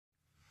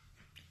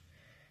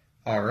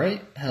All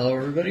right. Hello,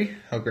 everybody.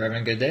 Hope you're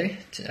having a good day.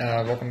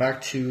 Welcome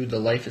back to the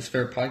Life is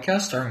Fair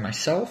podcast, starring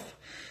myself.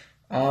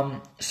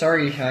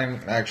 Sorry,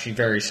 I'm actually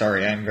very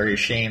sorry. I'm very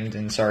ashamed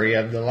and sorry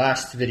of the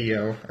last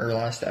video or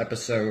last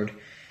episode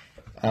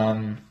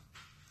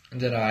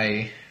that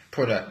I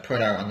put out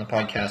on the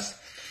podcast.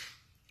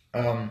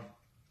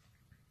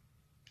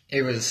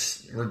 It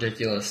was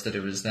ridiculous that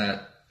it was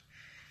that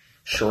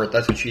short.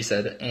 That's what she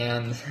said,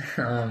 and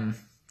I'm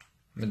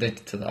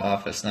addicted to The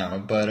Office now,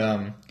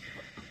 but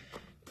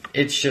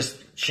it's just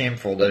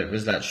shameful that it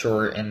was that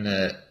short and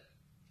that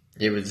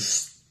it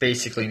was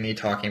basically me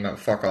talking about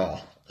fuck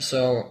all.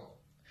 So,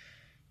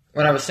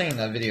 when I was saying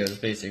that video is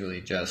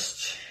basically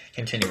just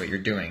continue what you're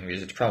doing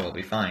because it's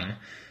probably fine.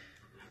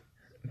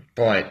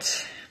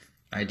 But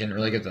I didn't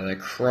really get that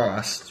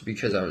across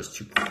because I was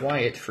too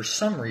quiet for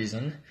some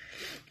reason.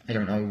 I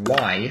don't know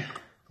why.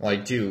 Well, I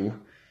do,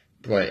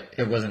 but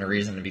it wasn't a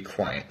reason to be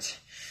quiet.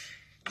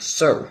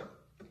 So,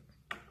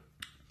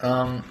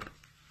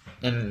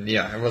 and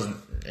yeah,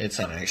 it's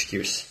not an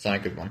excuse. It's not a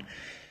good one.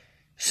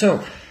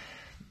 So,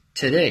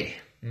 today,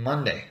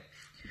 Monday,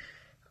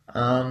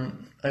 I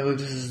believe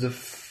this is the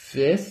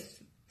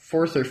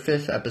fourth or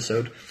fifth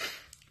episode.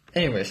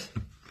 Anyways,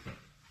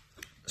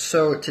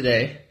 so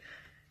today,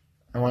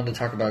 I wanted to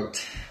talk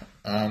about,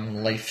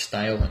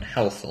 lifestyle and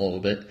health a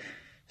little bit.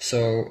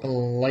 So,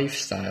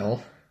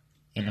 lifestyle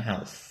and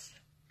health.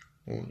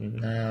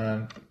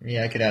 Yeah,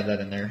 I could add that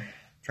in there. I'm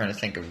trying to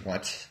think of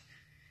what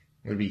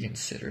would be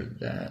considered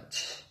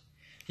that.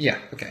 Yeah,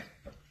 okay.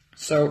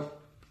 So,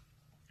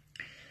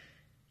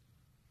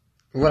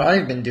 what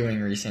I've been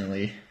doing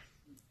recently,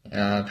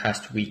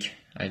 past week,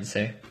 I'd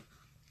say,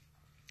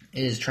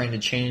 is trying to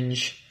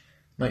change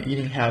my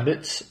eating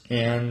habits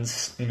and,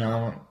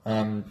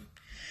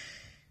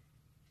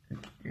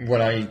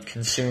 what I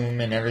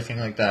consume and everything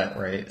like that,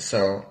 right?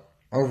 So,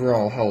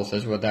 overall health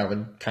is what that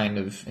would kind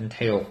of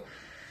entail.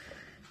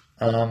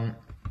 Kombucha,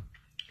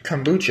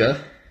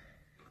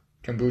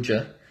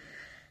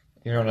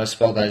 you know what I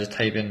spelled that, just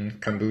type in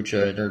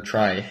kombucha or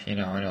try, and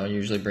I'll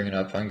usually bring it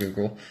up on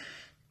Google.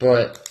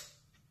 But,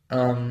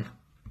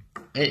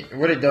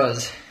 what it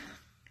does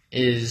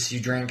is you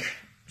drink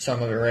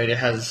some of it, right?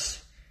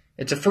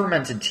 It's a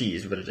fermented tea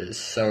is what it is.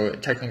 So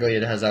technically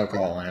it has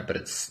alcohol in it, but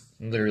it's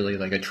literally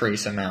like a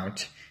trace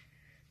amount.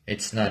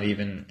 It's not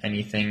even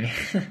anything.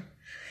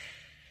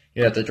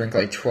 You have to drink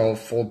like 12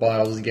 full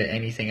bottles to get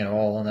anything at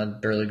all, and that'd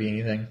barely be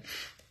anything.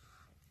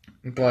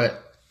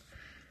 But,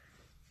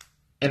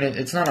 and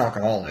it's not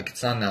alcoholic.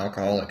 It's not an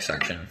alcoholic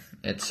section.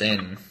 It's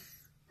in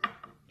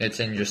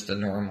just a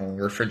normal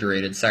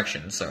refrigerated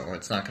section, so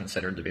it's not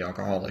considered to be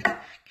alcoholic.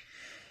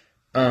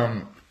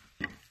 But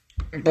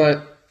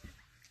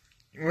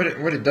what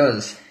it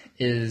does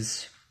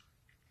is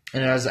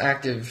it has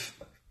active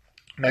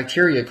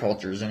bacteria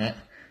cultures in it,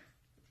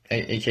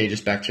 aka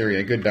just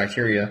bacteria, good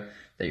bacteria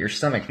that your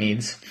stomach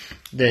needs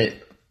that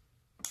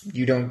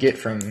you don't get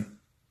from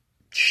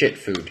shit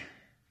food.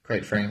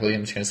 Quite frankly,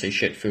 I'm just gonna say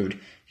shit food.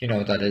 You know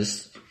what that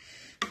is.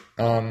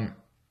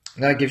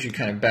 That gives you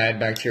kind of bad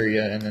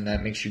bacteria, and then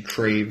that makes you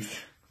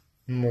crave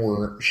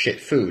more shit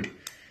food.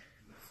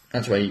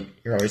 That's why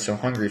you're always so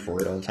hungry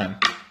for it all the time.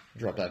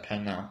 Drop that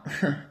pen now.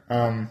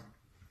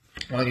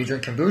 While you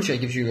drink kombucha,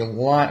 it gives you a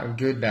lot of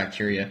good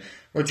bacteria,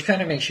 which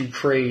kind of makes you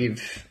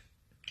crave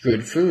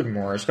good food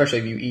more, especially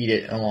if you eat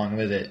it along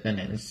with it, then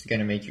it's going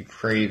to make you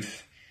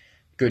crave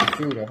good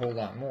food a whole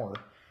lot more.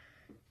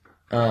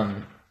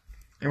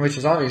 Which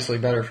is obviously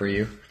better for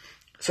you.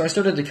 So I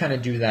started to kind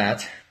of do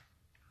that.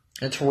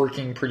 It's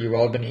working pretty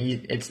well.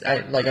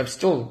 I'm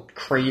still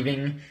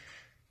craving,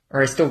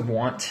 or I still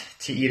want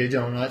to eat a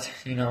donut,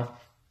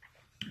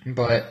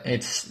 but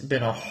it's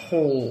been a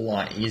whole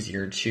lot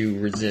easier to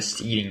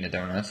resist eating the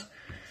donut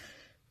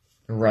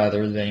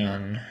rather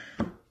than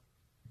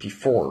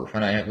before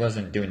when I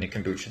wasn't doing the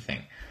kombucha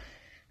thing.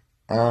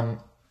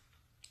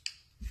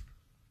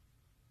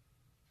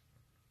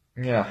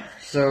 Yeah,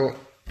 so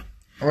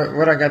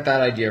what I got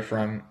that idea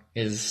from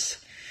is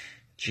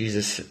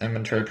Jesus. I'm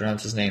gonna try to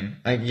pronounce his name.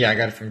 I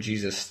got it from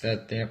Jesus.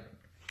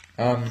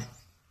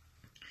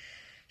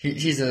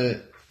 He's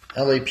a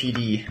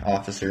LAPD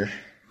officer.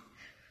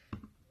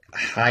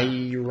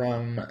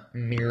 Hiram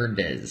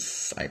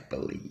Mirdes, I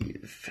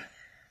believe.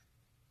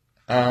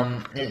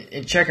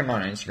 Check him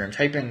on Instagram.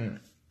 Type in,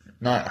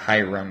 not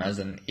Hiram as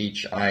in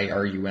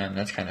Hirum.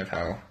 That's kind of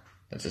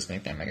that's his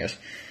nickname, I guess.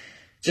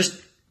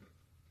 Just,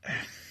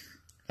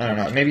 I don't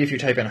know. Maybe if you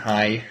type in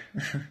Hi,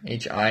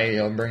 Hi,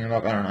 it'll bring him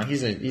up. I don't know.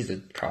 He's a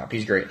cop.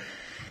 He's great.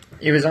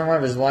 It was on one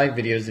of his live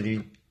videos that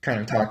he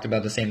kind of talked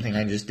about the same thing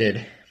I just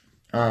did.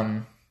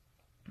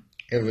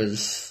 It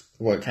was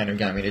what kind of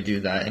got me to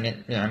do that,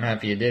 and I'm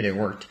happy it did. It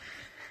worked.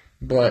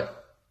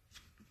 But,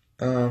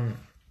 not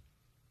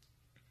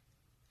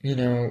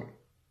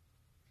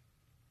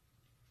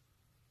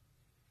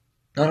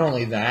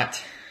only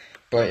that,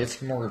 but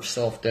it's more of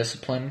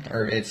self-discipline,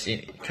 or it's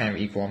kind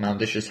of equal amount.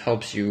 This just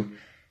helps you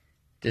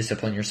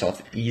discipline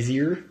yourself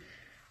easier.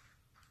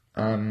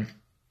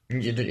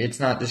 It's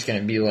not just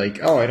going to be like,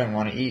 oh, I don't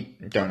want to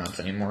eat donuts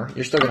anymore.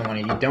 You're still going to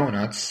want to eat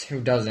donuts.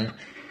 Who doesn't?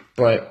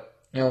 But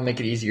it'll make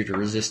it easier to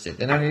resist it.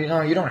 And I mean,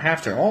 you don't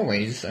have to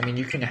always. I mean,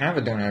 you can have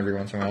a donut every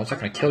once in a while. It's not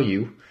going to kill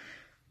you,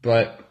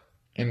 but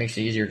it makes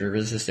it easier to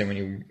resist it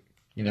when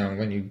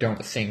you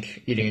don't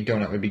think eating a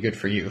donut would be good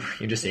for you.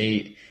 You just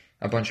ate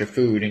a bunch of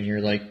food and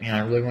you're like, man,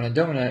 I really want a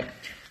donut.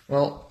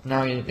 Well,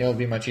 now it'll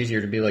be much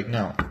easier to be like,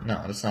 no,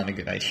 that's not a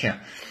good idea.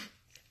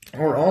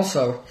 Or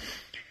also,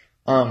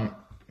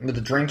 with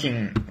the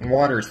drinking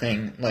water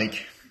thing,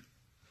 like,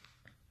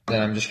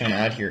 that I'm just going to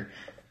add here,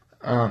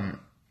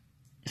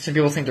 some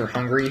people think they're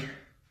hungry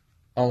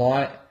a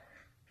lot,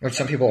 which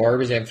some people are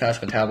because they have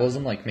fast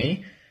metabolism like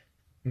me,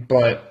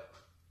 but,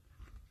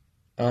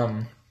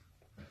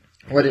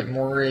 what it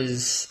more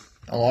is,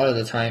 a lot of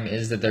the time,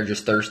 is that they're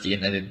just thirsty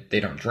and that they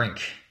don't drink.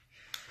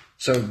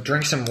 So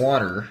drink some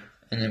water,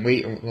 and then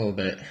wait a little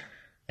bit,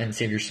 and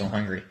see if you're still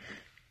hungry.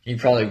 You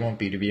probably won't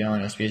be, to be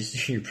honest,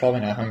 because you're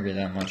probably not hungry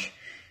that much.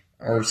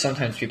 Or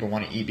sometimes people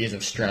want to eat because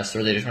of stress,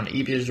 or they just want to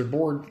eat because they're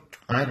bored.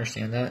 I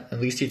understand that. At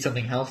least eat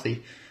something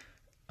healthy.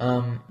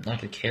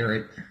 Like a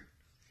carrot.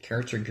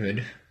 Carrots are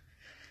good.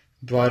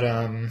 But,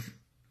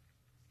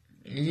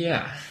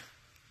 yeah.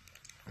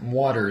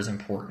 Water is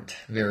important.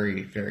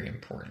 Very, very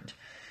important.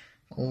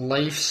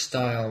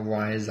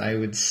 Lifestyle-wise, I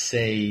would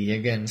say,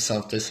 again,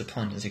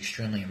 self-discipline is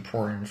extremely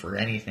important for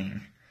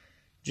anything.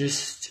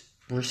 Just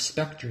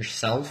respect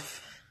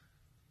yourself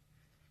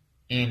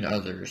and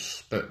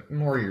others, but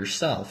more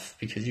yourself,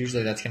 because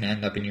usually that's going to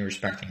end up in you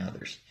respecting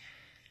others.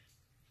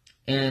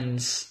 And,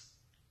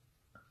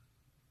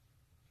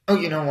 oh,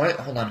 you know what?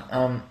 Hold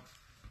on.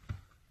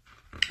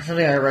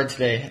 Something I read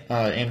today,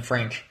 Anne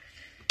Frank,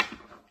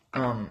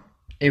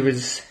 it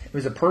was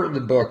a part of the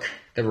book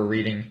that we're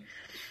reading,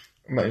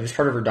 but it was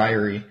part of her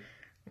diary,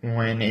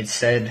 when it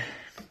said,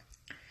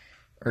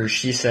 or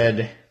she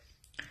said,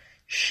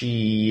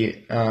 she's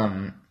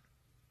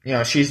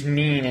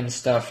mean and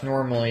stuff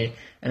normally,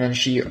 and then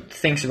she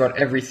thinks about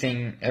every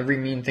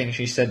mean thing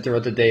she said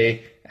throughout the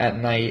day at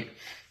night,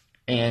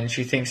 and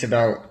she thinks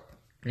about,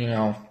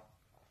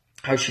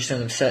 how she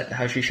shouldn't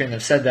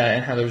have said that,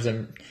 and how there's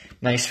a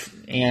nice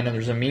Anne and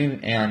there's a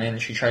mean Anne,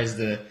 and she tries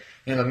to,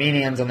 the mean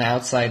Anne's on the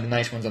outside, the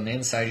nice one's on the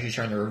inside. She's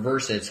trying to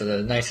reverse it, so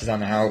the nice is on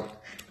the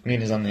out,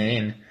 mean is on the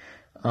in.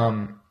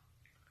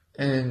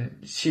 And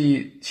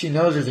she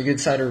knows there's a good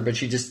side of her,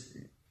 but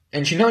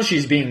and she knows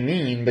she's being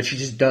mean, but she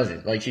just does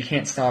it. Like, she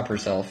can't stop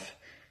herself,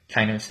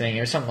 kind of thing,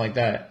 or something like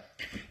that.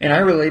 And I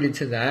related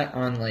to that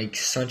on, like,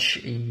 such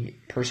a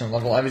personal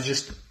level. I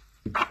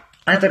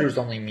thought it was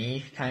only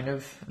me, kind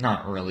of.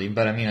 Not really,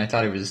 but I mean, I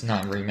thought it was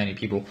not very many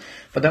people.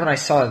 But then when I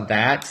saw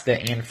that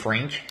Anne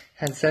Frank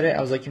had said it, I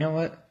was like, you know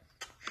what?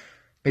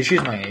 Because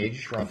she's my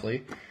age,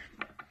 roughly.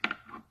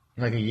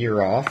 Like a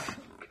year off.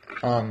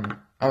 I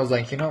was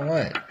like, you know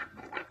what?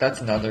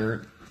 That's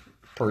another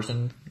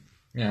person,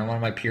 one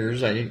of my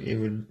peers, she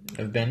would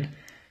have been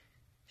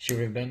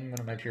one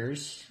of my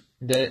peers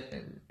that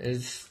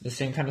is the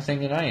same kind of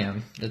thing that I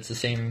am. That's the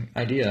same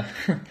idea.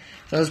 So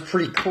that was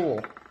pretty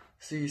cool.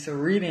 See, so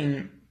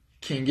reading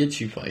can get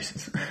you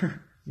places.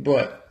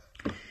 But,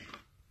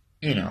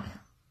 I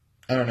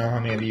don't know how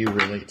many of you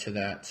relate to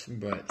that,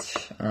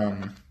 but,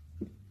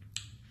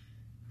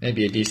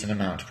 maybe a decent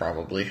amount,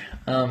 probably.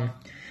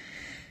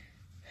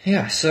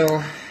 Yeah,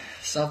 so,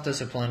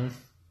 self-discipline,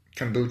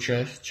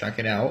 kombucha, check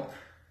it out.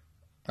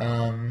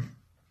 Anne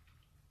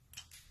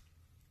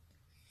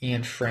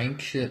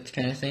Frank, that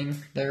kind of thing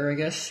there, I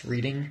guess,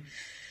 reading.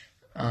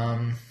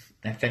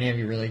 If any of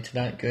you relate to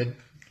that, good,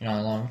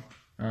 not long.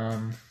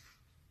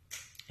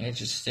 It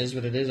just is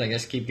what it is, I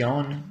guess, keep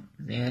going,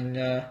 and,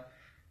 yeah,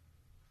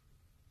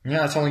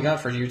 that's all I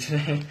got for you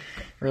today,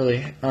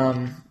 really.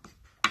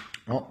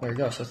 Well, there you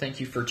go. So thank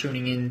you for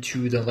tuning in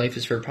to the Life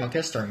is Fair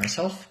podcast, starring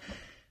myself.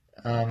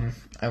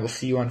 I will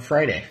see you on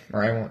Friday,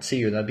 or I won't see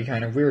you, that'd be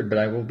kind of weird, but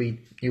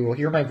you will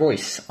hear my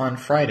voice on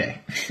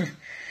Friday.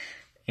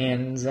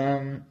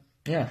 And,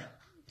 yeah,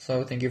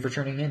 so thank you for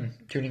tuning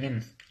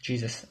in,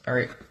 Jesus.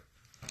 Alright,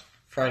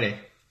 Friday,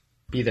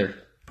 be there.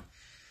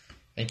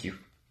 Thank you.